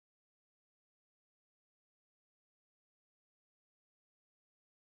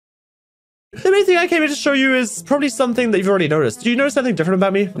The main thing I came here to show you is probably something that you've already noticed. Do you notice anything different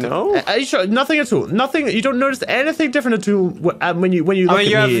about me? No. Are you sure? Nothing at all. Nothing. You don't notice anything different at all when you look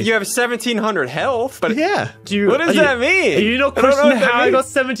at me. You have 1,700 health, but yeah. What does that mean? Are you not questioning how I got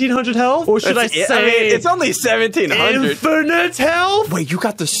 1,700 health, or should I say? I mean, it's only 1,700. Infinite health. Wait, you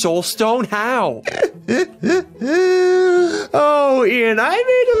got the soul stone? How? Oh, Ian, I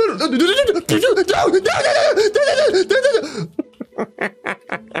made a little.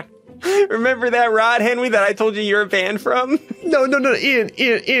 Remember that rod, Henry, that I told you you're banned from? No, Ian,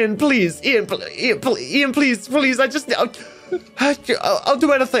 please, Ian, please. I'll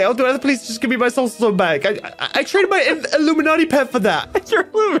do anything. Please just give me my soul stone back. I traded my Illuminati pet for that. Your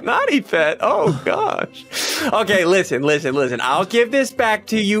Illuminati pet? Oh, gosh. Okay, listen. I'll give this back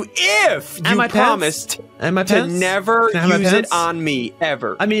to you if you promised to never use it on me,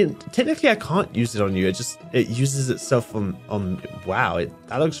 ever. I mean, technically, I can't use it on you. It uses itself on wow,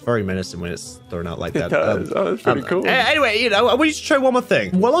 that looks very menacing when it's thrown out like that. It does. Oh, that's pretty cool. Anyway, I want you to try one more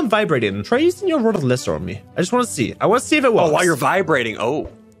thing. While I'm vibrating, try using your Rod of Lesser on me. I just want to see. I want to see if it works. Oh, while you're vibrating. Oh,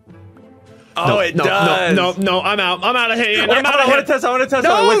 it does. No, I'm out of here. I want to test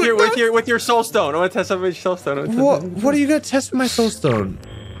with your soul stone. I want to test with your soul stone. What are you going to test with my soul stone?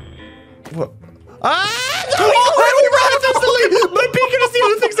 What? Ah! No! My beacon is the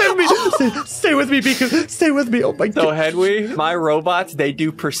only thing saving me. Stay with me, beacon. Stay with me. Oh my god. So, Henwy, my robots, they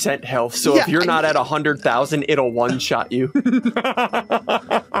do % health. So if you're not at 100,000, it'll one-shot you. You're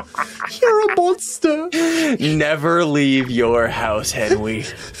a monster. Never leave your house, Henwy.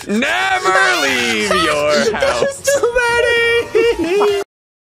 Never leave your house. There's too many.